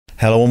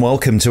Hello and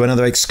welcome to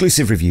another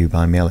exclusive review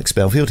by me, Alex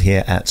Belfield,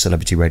 here at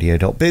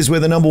celebrityradio.biz. We're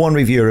the #1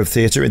 reviewer of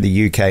theatre in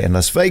the UK and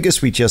Las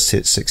Vegas. We just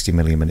hit 60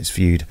 million minutes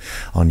viewed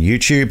on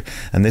YouTube.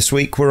 And this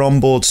week we're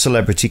on board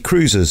Celebrity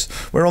Cruises.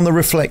 We're on the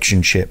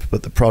Reflection ship,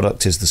 but the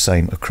product is the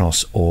same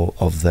across all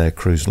of their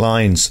cruise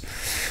lines.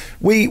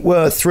 We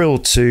were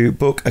thrilled to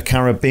book a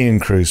Caribbean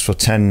cruise for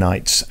 10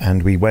 nights,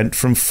 and we went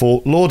from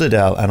Fort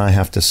Lauderdale, and I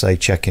have to say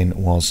check-in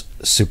was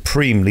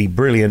supremely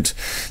brilliant.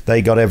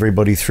 They got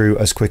everybody through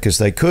as quick as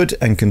they could,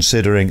 and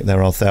considering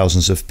there are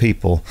thousands of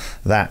people,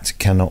 that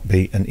cannot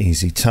be an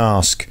easy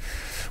task.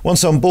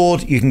 Once on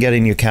board, you can get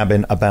in your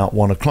cabin about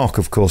 1 o'clock.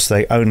 Of course,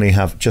 they only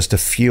have just a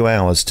few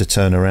hours to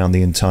turn around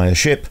the entire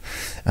ship,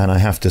 and I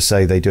have to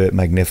say they do it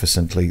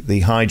magnificently. The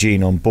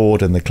hygiene on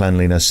board and the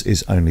cleanliness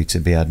is only to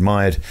be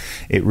admired.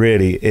 It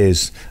really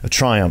is a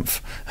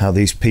triumph how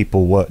these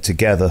people work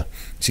together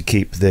to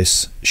keep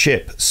this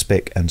ship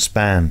spick and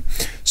span.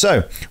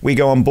 So we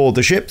go on board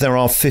the ship. There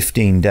are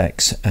 15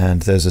 decks,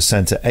 and there's a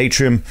center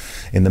atrium.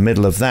 In the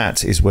middle of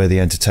that is where the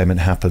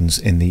entertainment happens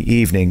in the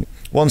evening.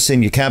 Once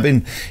in your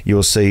cabin,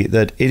 you'll see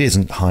that it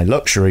isn't high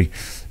luxury,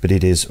 but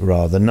it is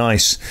rather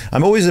nice.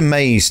 I'm always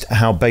amazed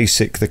how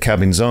basic the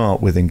cabins are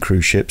within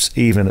cruise ships,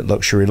 even at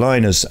luxury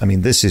liners. I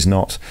mean, this is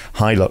not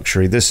high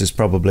luxury. This is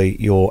probably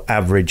your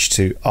average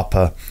to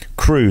upper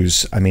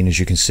cruise. I mean, as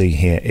you can see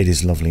here, it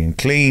is lovely and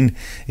clean.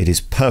 It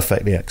is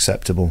perfectly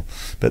acceptable,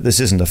 but this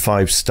isn't a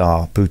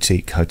 5-star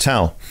boutique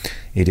hotel.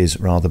 It is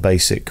rather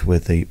basic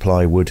with the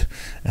plywood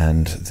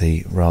and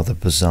the rather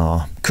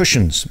bizarre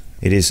cushions.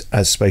 It is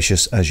as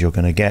spacious as you're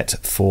going to get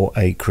for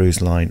a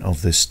cruise line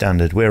of this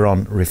standard. We're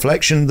on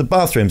Reflection. The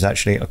bathrooms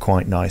actually are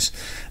quite nice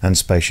and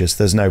spacious.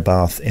 There's no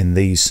bath in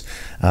these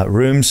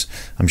rooms.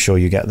 I'm sure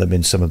you get them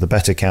in some of the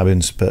better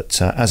cabins, but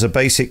as a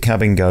basic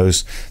cabin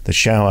goes, the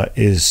shower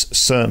is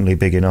certainly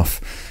big enough,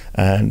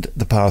 and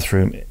the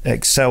bathroom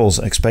excels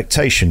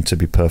expectation, to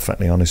be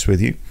perfectly honest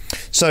with you.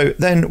 So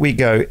then we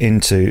go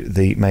into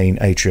the main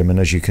atrium, and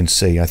as you can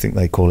see, I think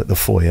they call it the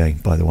foyer,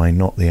 by the way,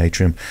 not the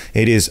atrium.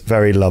 It is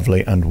very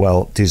lovely and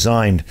well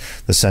designed.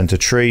 The center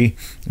tree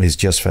is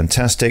just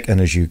fantastic, and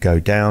as you go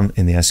down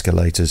in the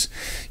escalators,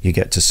 you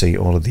get to see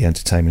all of the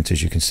entertainment,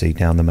 as you can see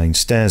down the main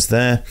stairs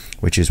there,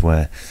 which is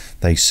where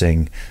they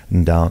sing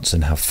and dance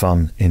and have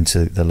fun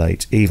into the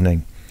late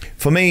evening.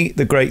 For me,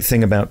 the great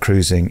thing about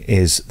cruising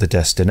is the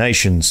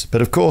destinations,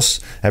 but of course,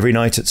 every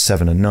night at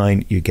 7 and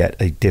 9, you get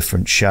a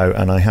different show,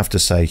 and I have to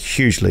say,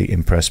 hugely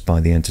impressed by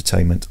the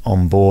entertainment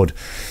on board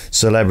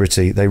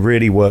Celebrity. They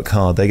really work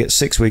hard. They get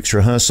 6 weeks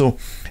rehearsal.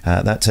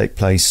 That take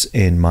place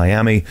in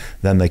Miami.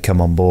 Then they come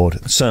on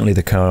board. Certainly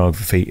the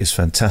choreography is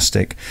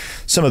fantastic.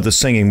 Some of the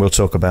singing we'll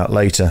talk about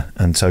later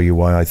and tell you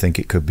why I think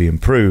it could be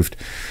improved.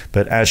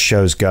 But as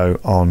shows go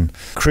on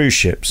cruise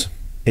ships,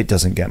 it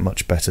doesn't get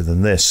much better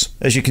than this.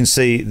 As you can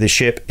see, the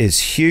ship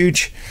is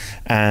huge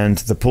and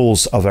the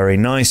pools are very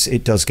nice.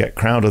 It does get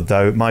crowded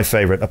though. My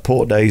favorite are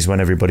port days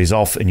when everybody's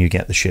off and you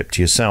get the ship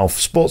to yourself.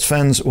 Sports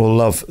fans will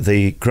love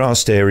the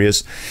grassed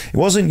areas. It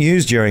wasn't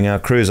used during our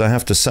cruise, I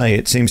have to say.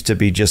 It seems to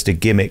be just a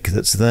gimmick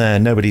that's there.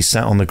 Nobody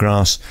sat on the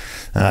grass,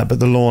 but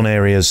the lawn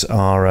areas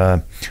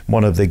are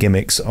one of the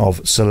gimmicks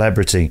of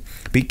Celebrity.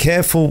 Be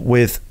careful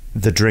with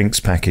the drinks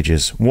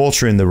packages.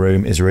 Water in the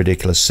room is a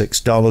ridiculous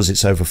 $6.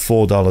 It's over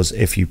 $4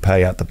 if you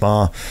pay at the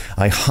bar.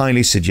 I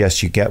highly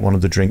suggest you get one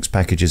of the drinks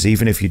packages,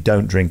 even if you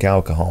don't drink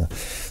alcohol.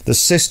 The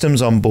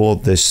systems on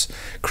board this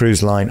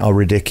cruise line are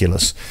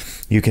ridiculous.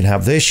 You can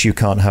have this, you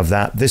can't have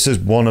that. This is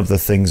one of the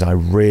things I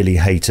really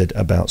hated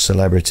about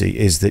Celebrity,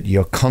 is that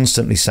you're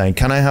constantly saying,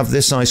 can I have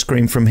this ice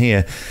cream from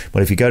here?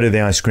 Well, if you go to the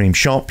ice cream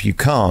shop, you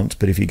can't,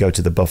 but if you go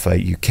to the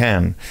buffet, you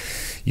can.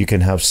 You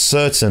can have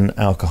certain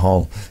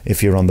alcohol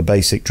if you're on the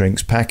basic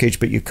drinks package,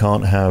 but you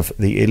can't have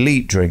the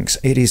elite drinks.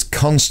 It is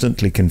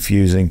constantly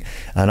confusing,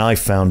 and I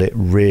found it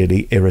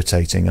really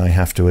irritating, I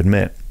have to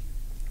admit.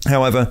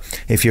 However,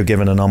 if you're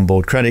given an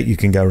onboard credit, you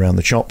can go around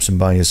the shops and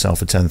buy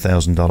yourself a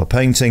 $10,000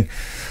 painting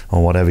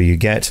or whatever you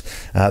get.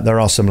 There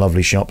are some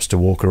lovely shops to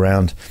walk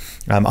around.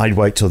 I'd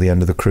wait till the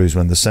end of the cruise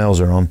when the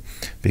sales are on,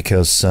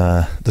 because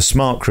the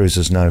smart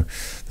cruisers know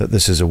that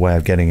this is a way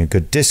of getting a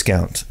good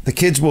discount. The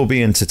kids will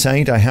be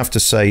entertained. I have to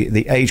say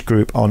the age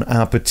group on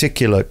our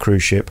particular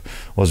cruise ship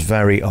was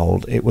very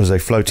old. It was a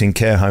floating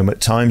care home at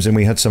times, and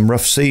we had some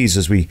rough seas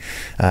as we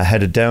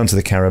headed down to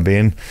the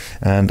Caribbean,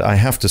 and I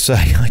have to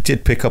say I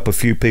did pick up a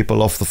few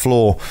people off the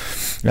floor.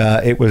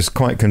 It was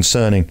quite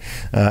concerning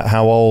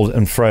how old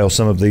and frail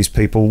some of these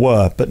people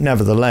were, but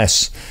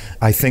nevertheless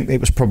I think it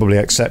was probably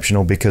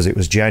exceptional because it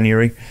was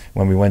January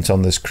when we went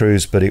on this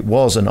cruise, but it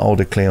was an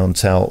older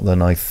clientele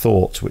than I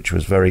thought, which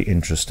was very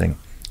interesting.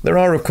 There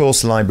are, of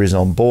course, libraries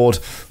on board,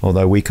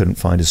 although we couldn't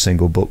find a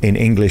single book in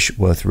English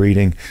worth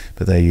reading,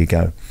 but there you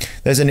go.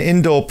 There's an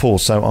indoor pool,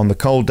 so on the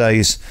cold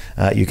days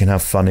you can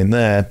have fun in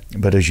there,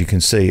 but as you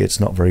can see, it's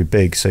not very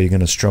big, so you're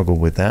going to struggle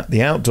with that.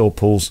 The outdoor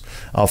pools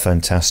are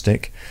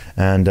fantastic,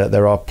 and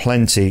there are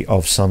plenty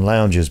of sun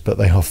lounges, but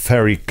they are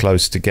very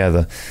close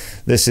together.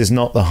 This is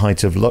not the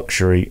height of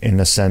luxury in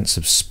the sense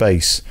of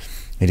space.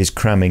 It is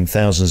cramming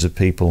thousands of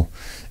people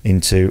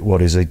into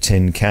what is a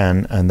tin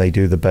can, and they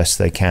do the best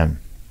they can.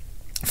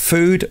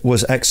 Food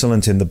was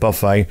excellent in the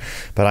buffet,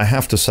 but I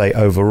have to say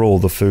overall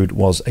the food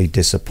was a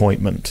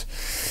disappointment.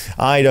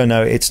 I don't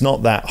know, it's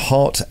not that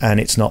hot and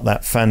it's not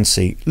that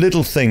fancy.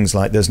 Little things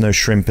like there's no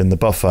shrimp in the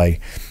buffet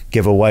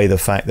give away the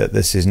fact that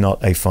this is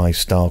not a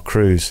 5-star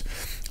cruise.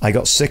 I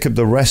got sick of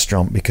the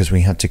restaurant because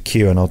we had to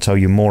queue, and I'll tell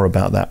you more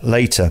about that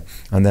later.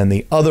 And then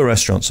the other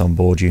restaurants on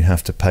board you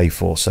have to pay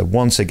for. So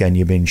once again,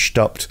 you're being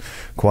stopped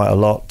quite a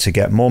lot to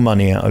get more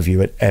money out of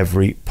you at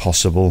every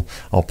possible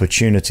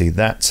opportunity.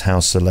 That's how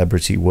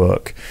Celebrity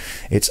work.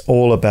 It's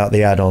all about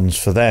the add-ons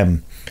for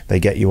them. They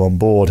get you on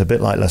board, a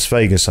bit like Las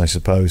Vegas, I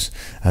suppose,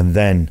 and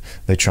then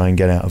they try and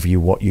get out of you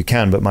what you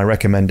can. But my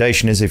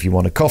recommendation is, if you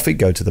want a coffee,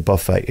 go to the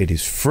buffet. It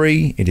is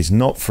free. It is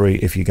not free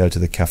if you go to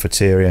the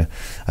cafeteria.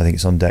 I think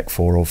it's on deck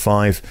 4 or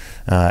 5.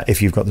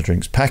 If you've got the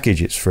drinks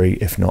package, it's free.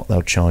 If not,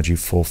 they'll charge you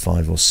 $4,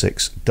 $5 or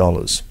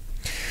 $6.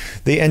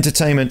 The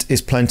entertainment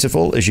is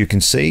plentiful, as you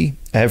can see.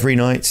 Every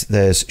night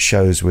there's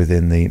shows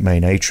within the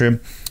main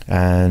atrium,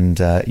 and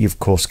you've of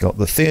course got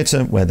the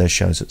theatre where there's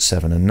shows at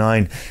 7 and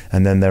 9,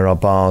 and then there are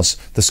bars,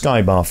 the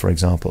Sky Bar for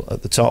example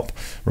at the top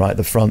right at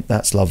the front.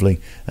 That's lovely.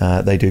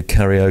 They do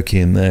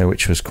karaoke in there,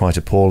 which was quite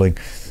appalling,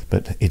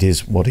 but it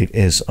is what it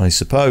is, I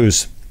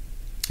suppose.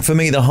 For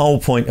me, the whole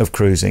point of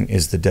cruising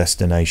is the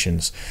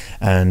destinations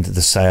and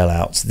the sail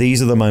outs.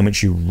 These are the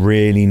moments you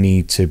really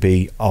need to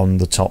be on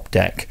the top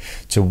deck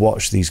to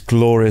watch these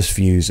glorious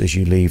views as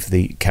you leave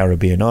the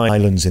Caribbean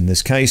islands. In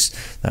this case,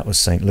 that was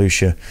St.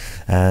 Lucia,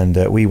 and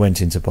we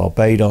went into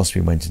Barbados,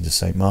 we went into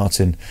St.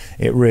 Martin.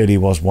 It really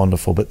was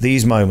wonderful, but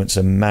these moments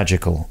are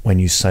magical when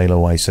you sail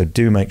away, so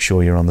do make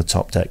sure you're on the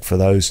top deck for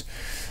those.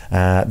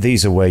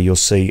 These are where you'll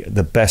see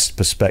the best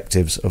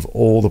perspectives of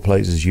all the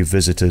places you've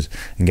visited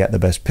and get the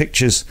best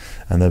pictures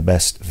and the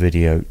best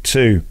video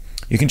too.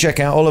 You can check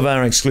out all of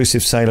our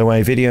exclusive Sail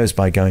Away videos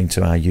by going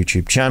to our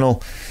YouTube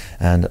channel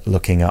and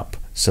looking up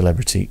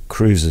Celebrity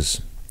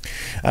Cruises.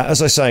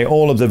 As I say,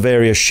 all of the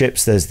various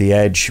ships, there's the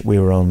Edge, we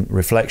were on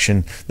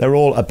Reflection, they're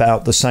all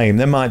about the same.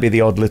 There might be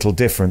the odd little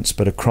difference,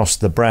 but across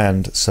the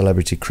brand,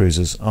 Celebrity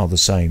Cruises are the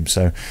same.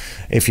 So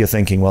if you're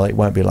thinking, well, it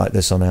won't be like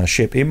this on our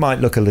ship, it might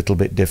look a little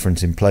bit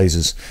different in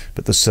places,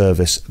 but the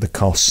service, the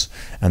costs,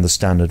 and the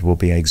standard will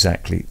be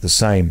exactly the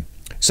same.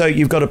 So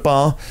you've got a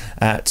bar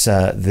at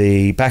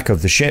the back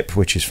of the ship,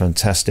 which is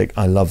fantastic.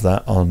 I love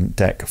that. On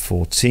deck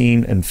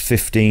 14 and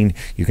 15,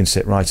 you can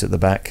sit right at the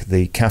back.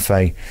 The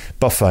cafe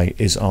buffet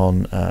is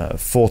on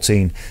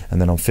 14,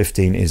 and then on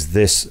 15 is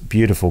this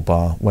beautiful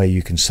bar where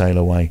you can sail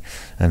away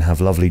and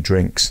have lovely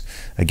drinks.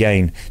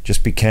 Again,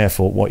 just be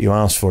careful what you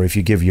ask for. If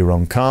you give your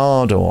wrong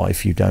card, or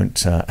if you don't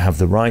have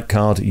the right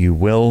card, you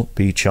will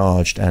be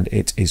charged, and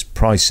it is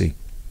pricey.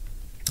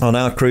 On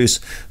our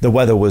cruise, the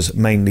weather was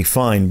mainly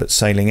fine, but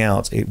sailing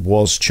out, it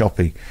was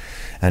choppy.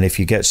 And if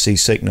you get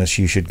seasickness,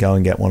 you should go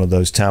and get one of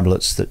those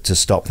tablets to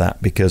stop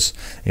that, because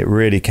it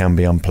really can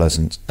be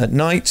unpleasant. At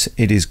night,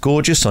 it is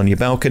gorgeous on your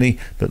balcony,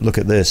 but look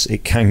at this,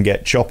 it can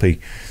get choppy.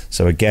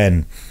 So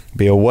again,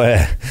 be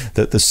aware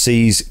that the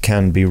seas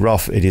can be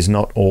rough. It is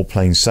not all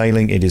plain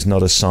sailing. It is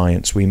not a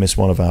science. We missed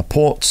one of our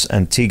ports,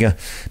 Antigua,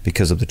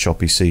 because of the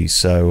choppy seas.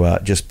 So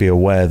just be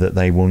aware that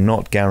they will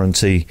not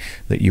guarantee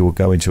that you will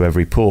go into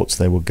every port.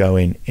 They will go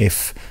in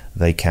if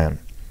they can.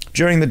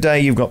 During the day,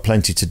 you've got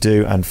plenty to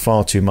do and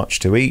far too much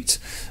to eat.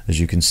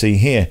 As you can see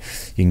here,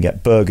 you can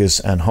get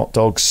burgers and hot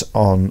dogs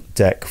on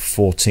deck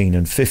 14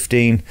 and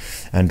 15,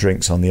 and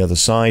drinks on the other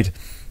side.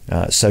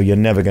 So you're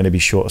never going to be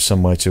short of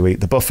somewhere to eat.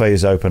 The buffet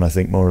is open, I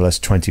think, more or less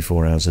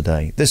 24 hours a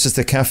day. This is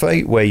the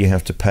cafe where you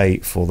have to pay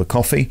for the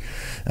coffee,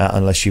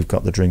 unless you've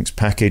got the drinks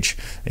package.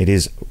 It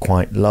is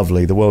quite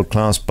lovely. The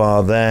world-class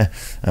bar there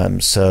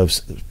serves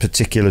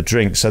particular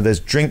drinks. So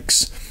there's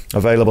drinks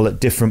available at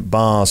different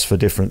bars for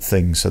different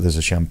things. So there's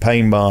a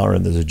champagne bar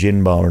and there's a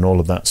gin bar and all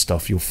of that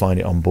stuff. You'll find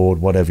it on board,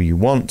 whatever you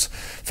want.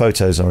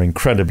 Photos are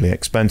incredibly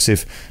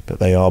expensive, but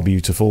they are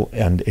beautiful.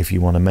 And if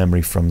you want a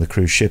memory from the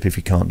cruise ship, if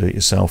you can't do it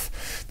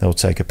yourself, they'll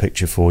take a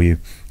picture for you,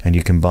 and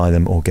you can buy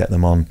them or get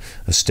them on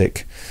a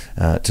stick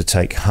to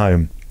take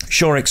home.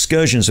 Shore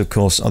excursions, of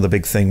course, are the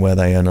big thing where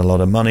they earn a lot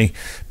of money,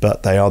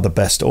 but they are the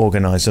best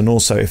organised. And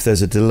also, if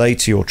there's a delay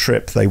to your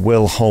trip, they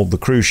will hold the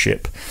cruise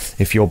ship.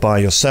 If you're by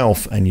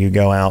yourself and you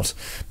go out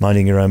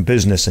minding your own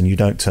business and you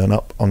don't turn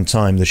up on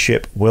time, the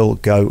ship will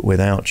go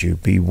without you.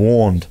 Be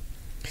warned.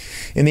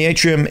 In the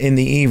atrium in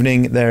the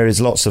evening, there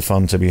is lots of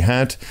fun to be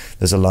had.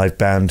 There's a live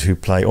band who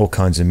play all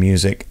kinds of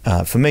music.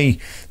 For me,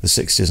 the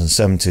 60s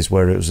and 70s,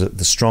 where it was at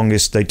the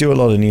strongest. They do a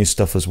lot of new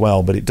stuff as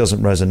well, but it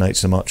doesn't resonate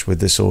so much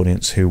with this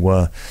audience, who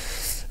were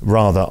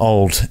rather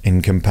old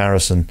in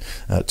comparison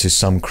to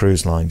some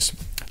cruise lines.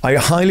 I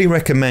highly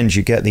recommend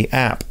you get the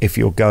app if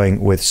you're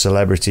going with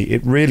Celebrity.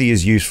 It really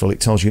is useful.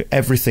 It tells you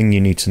everything you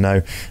need to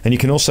know, and you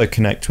can also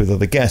connect with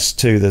other guests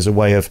too. There's a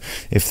way of,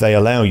 if they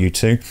allow you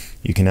to,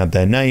 you can add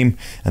their name,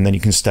 and then you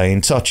can stay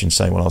in touch and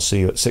say, well, I'll see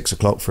you at 6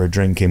 o'clock for a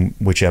drink in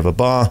whichever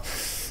bar.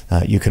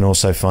 You can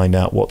also find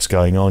out what's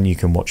going on. You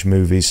can watch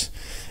movies,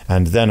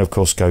 and then of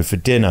course go for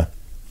dinner.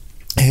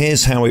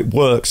 here's how it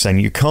works.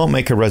 And you can't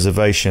make a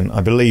reservation,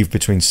 I believe,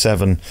 between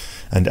 7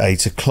 and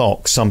 8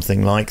 o'clock,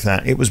 something like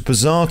that. It was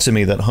bizarre to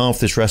me that half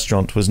this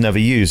restaurant was never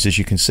used. As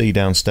you can see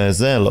downstairs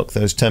there, look,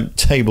 those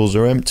tables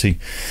are empty,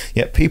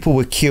 yet people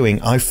were queuing.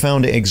 I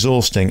found it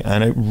exhausting,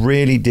 and it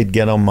really did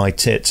get on my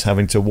tits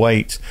having to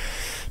wait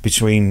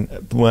between,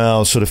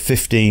 well, sort of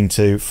 15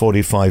 to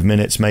 45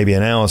 minutes, maybe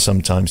an hour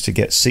sometimes, to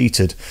get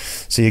seated.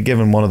 So you're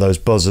given one of those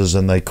buzzers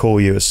and they call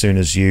you as soon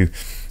as your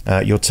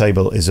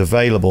table is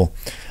available.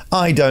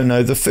 I don't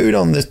know. The food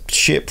on the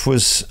ship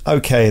was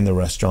okay in the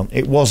restaurant.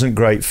 It wasn't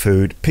great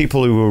food.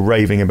 People who were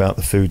raving about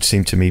the food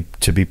seemed to me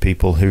to be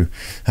people who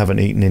haven't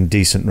eaten in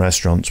decent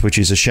restaurants, which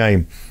is a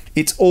shame.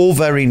 It's all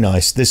very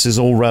nice. This is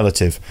all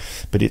relative,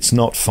 but it's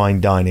not fine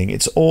dining.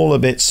 It's all a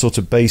bit sort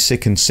of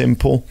basic and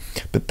simple,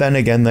 but then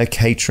again, they're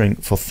catering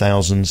for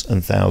thousands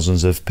and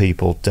thousands of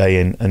people day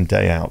in and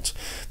day out.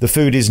 The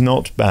food is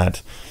not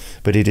bad,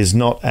 but it is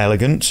not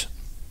elegant,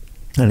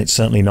 and it's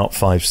certainly not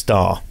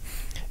 5-star.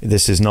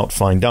 This is not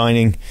fine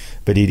dining,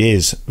 but it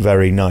is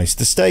very nice.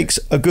 The steaks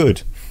are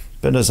good,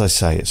 but as I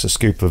say, it's a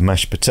scoop of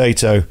mashed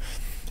potato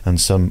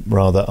and some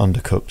rather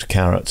undercooked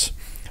carrots.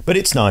 But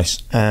it's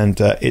nice,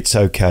 and it's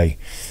okay.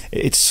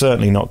 It's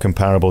certainly not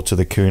comparable to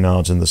the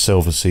Cunards and the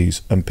Silverseas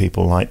and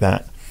people like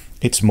that.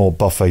 It's more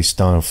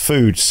buffet-style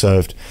food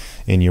served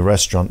in your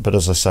restaurant. But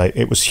as I say,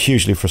 it was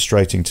hugely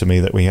frustrating to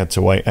me that we had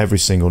to wait every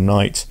single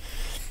night.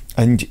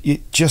 And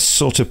it just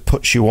sort of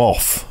puts you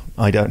off.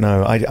 I don't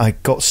know. I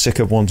got sick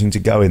of wanting to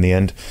go in the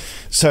end.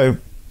 So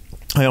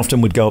I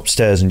often would go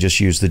upstairs and just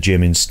use the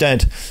gym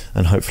instead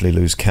and hopefully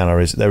lose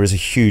calories. There is a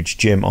huge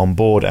gym on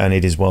board, and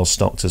it is well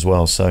stocked as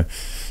well. So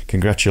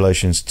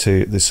congratulations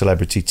to the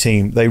Celebrity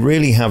team. They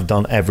really have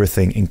done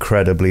everything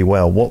incredibly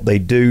well. What they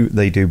do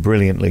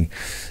brilliantly.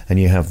 And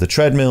you have the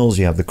treadmills,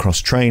 you have the cross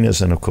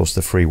trainers, and of course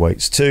the free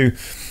weights too.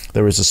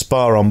 There is a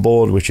spa on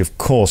board, which of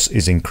course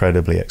is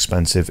incredibly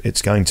expensive.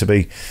 It's going to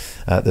be.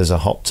 There's a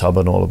hot tub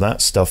and all of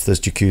that stuff. There's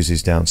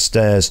jacuzzis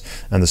downstairs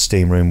and the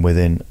steam room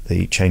within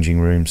the changing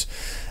rooms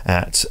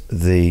at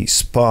the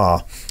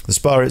spa. The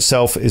spa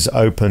itself is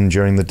open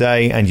during the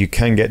day, and you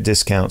can get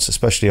discounts,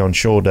 especially on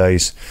shore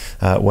days,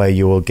 where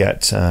you will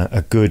get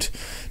a good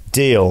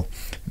deal.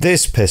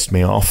 This pissed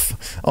me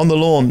off. On the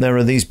lawn there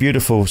are these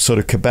beautiful sort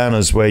of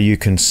cabanas where you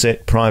can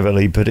sit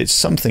privately, but it's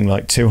something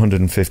like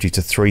 $250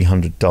 to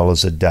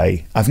 $300 a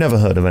day. I've never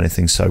heard of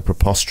anything so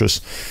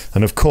preposterous.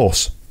 And of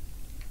course,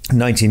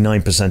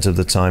 99% of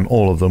the time,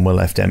 all of them were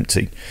left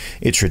empty.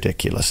 It's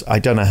ridiculous. I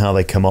don't know how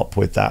they come up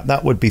with that.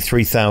 That would be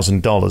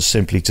 $3,000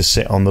 simply to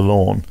sit on the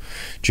lawn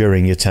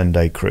during your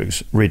 10-day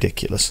cruise.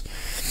 Ridiculous.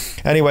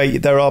 Anyway,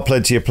 there are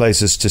plenty of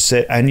places to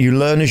sit, and you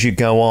learn as you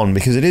go on,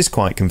 because it is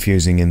quite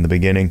confusing in the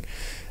beginning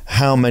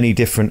how many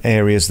different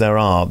areas there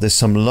are. There's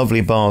some lovely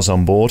bars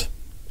on board.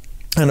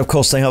 And of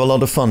course, they have a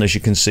lot of fun, as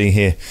you can see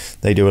here.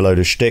 They do a load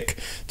of shtick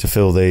to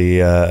fill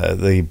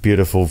the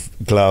beautiful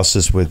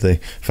glasses with the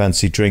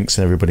fancy drinks,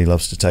 and everybody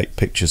loves to take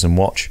pictures and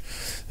watch,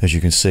 as you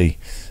can see.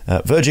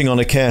 Verging on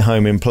a care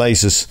home in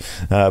places,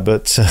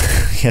 but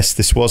yes,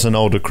 this was an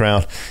older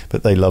crowd,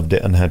 but they loved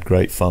it and had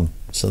great fun.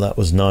 So that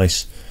was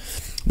nice.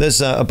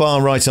 There's a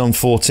bar right on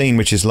 14,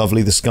 which is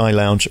lovely, the Sky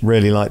Lounge.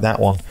 Really like that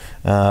one,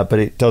 but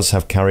it does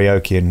have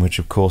karaoke in, which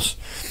of course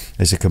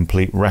is a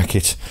complete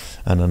racket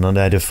and an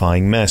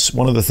unedifying mess.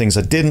 One of the things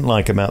I didn't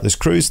like about this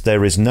cruise,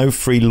 there is no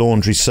free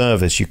laundry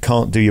service. You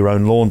can't do your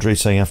own laundry,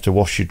 so you have to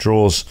wash your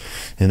drawers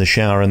in the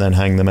shower and then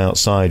hang them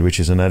outside,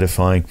 which is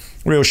unedifying.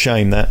 Real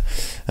shame that,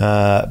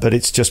 but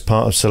it's just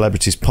part of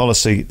Celebrity's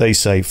policy. They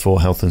say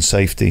for health and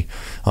safety.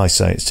 I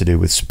say it's to do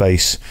with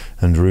space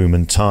and room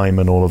and time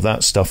and all of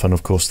that stuff, and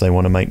of course they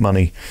want to make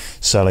money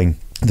selling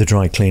the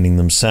dry cleaning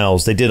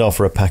themselves. They did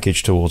offer a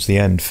package towards the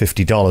end,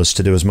 $50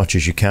 to do as much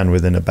as you can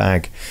within a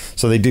bag,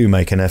 so they do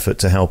make an effort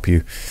to help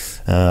you,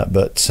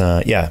 but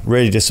yeah,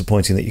 really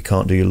disappointing that you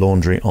can't do your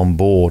laundry on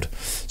board.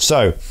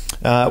 So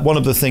one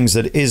of the things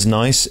that is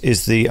nice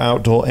is the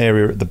outdoor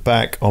area at the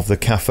back of the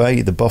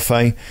cafe, the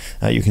buffet.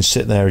 You can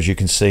sit there, as you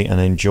can see, and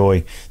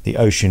enjoy the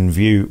ocean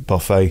view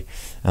buffet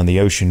and the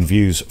ocean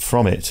views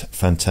from it.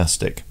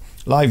 Fantastic.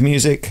 Live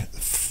music,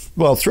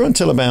 well, through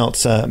until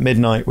about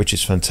midnight, which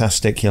is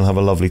fantastic. You'll have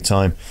a lovely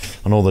time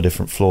on all the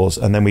different floors.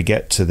 And then we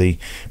get to the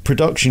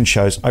production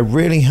shows. I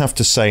really have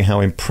to say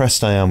how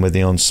impressed I am with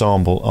the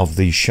ensemble of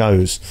these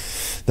shows.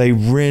 They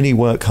really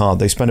work hard.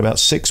 They spend about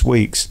 6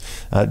 weeks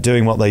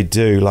doing what they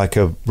do, like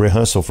a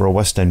rehearsal for a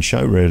West End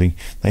show, really.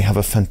 They have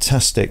a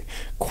fantastic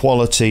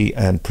quality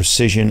and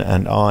precision,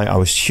 and I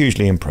was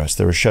hugely impressed.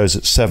 There are shows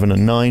at 7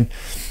 and 9.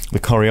 The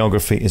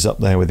choreography is up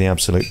there with the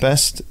absolute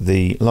best.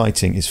 The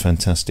lighting is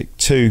fantastic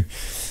too.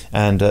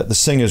 and the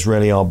singers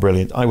really are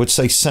brilliant. I would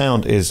say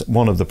sound is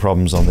one of the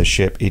problems on this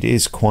ship. It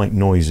is quite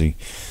noisy,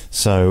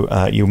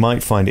 so you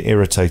might find it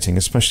irritating,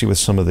 especially with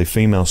some of the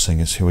female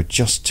singers who are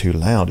just too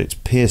loud. It's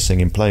piercing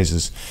in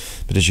places,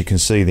 but as you can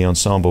see, the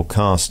ensemble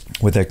cast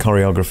with their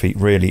choreography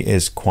really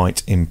is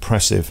quite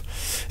impressive.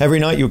 Every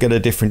night you'll get a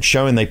different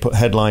show, and they put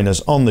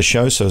headliners on the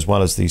show, so as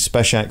well as the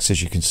special acts,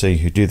 as you can see,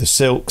 who do the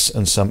silks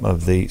and some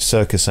of the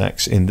circus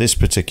acts in this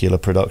particular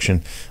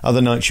production.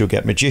 Other nights you'll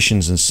get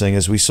magicians and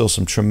singers. We saw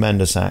some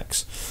tremendous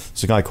acts.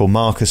 There's a guy called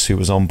Marcus who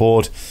was on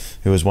board,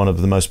 who was one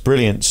of the most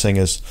brilliant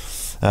singers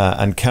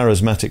and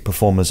charismatic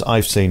performers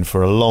I've seen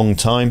for a long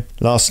time.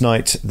 Last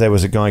night there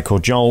was a guy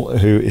called Joel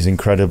who is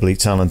incredibly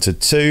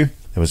talented too.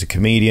 There was a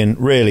comedian.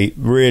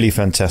 Really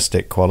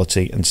fantastic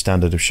quality and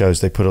standard of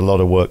shows. They put a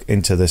lot of work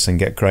into this and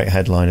get great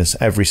headliners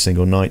every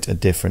single night, a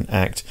different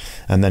act,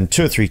 and then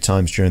 2 or 3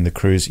 times during the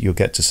cruise you'll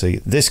get to see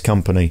this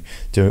company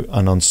do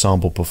an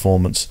ensemble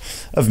performance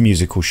of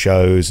musical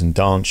shows and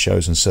dance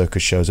shows and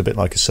circus shows, a bit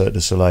like a Cirque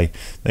du Soleil.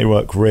 They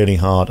work really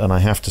hard, and I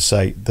have to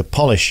say the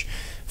polish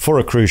for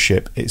a cruise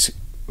ship is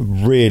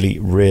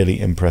really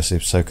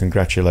impressive, so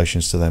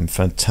congratulations to them.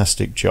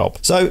 Fantastic job.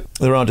 So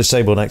there are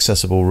disabled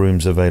accessible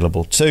rooms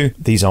available too.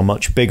 These are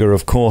much bigger,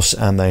 of course,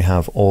 and they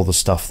have all the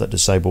stuff that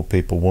disabled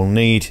people will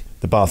need.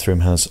 The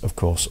bathroom has, of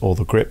course, all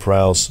the grip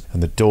rails,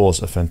 and the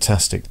doors are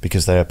fantastic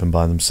because they open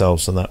by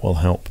themselves, and that will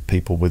help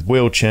people with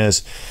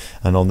wheelchairs.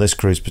 And on this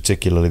cruise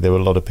particularly, there were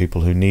a lot of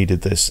people who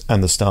needed this,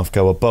 and the staff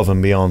go above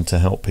and beyond to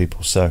help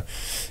people. So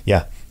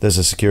yeah, there's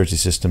a security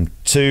system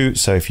too,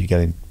 so if you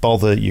get in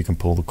bother, you can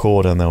pull the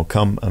cord and they'll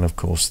come. And of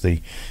course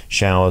the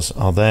showers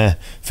are there,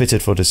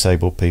 fitted for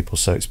disabled people,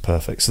 so it's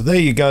perfect. So there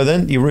you go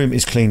then. Your room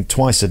is cleaned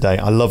twice a day.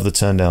 I love the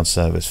turn down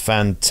service,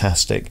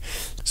 fantastic.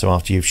 So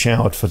after you've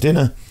showered for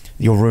dinner,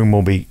 your room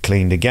will be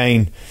cleaned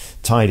again,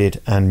 tidied,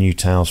 and new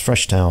towels,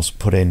 fresh towels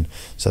put in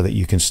so that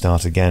you can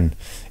start again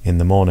in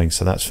the morning.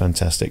 So that's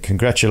fantastic.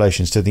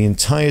 Congratulations to the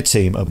entire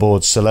team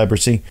aboard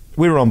Celebrity.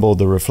 We're on board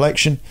the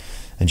Reflection,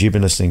 and you've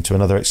been listening to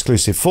another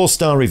exclusive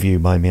 4-star review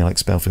by me,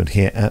 Alex Belfield,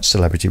 here at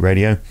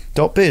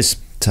celebrityradio.biz.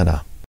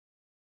 Ta-da.